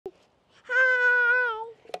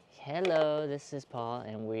Hello, this is Paul,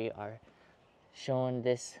 and we are showing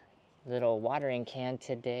this little watering can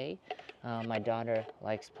today. My daughter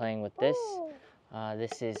likes playing with this.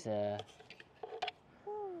 This is a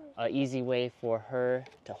easy way for her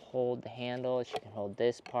to hold the handle. She can hold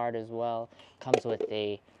this part as well. Comes with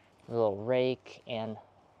a little rake and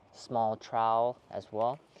small trowel as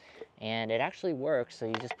well. And it actually works, so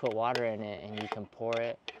you just put water in it and you can pour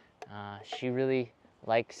it. She really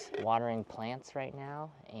likes watering plants right now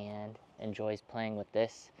and enjoys playing with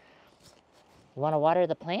this. You want to water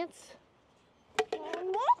the plants?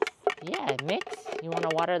 Yeah, mix. You want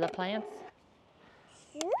to water the plants?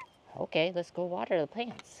 Sure. Okay, let's go water the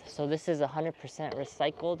plants. So this is 100%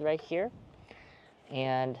 recycled right here.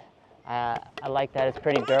 And I like that it's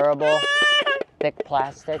pretty durable, thick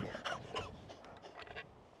plastic.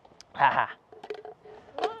 Haha.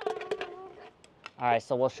 All right,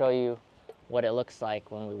 so we'll show you what it looks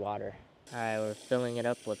like when we water. All right, we're filling it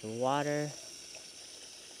up with water.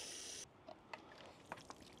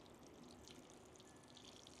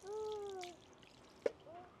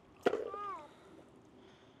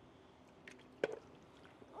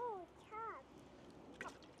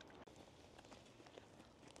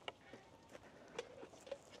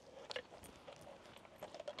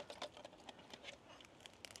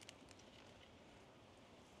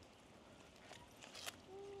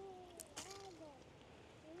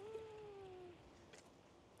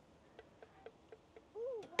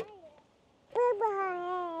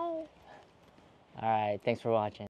 All right, thanks for watching.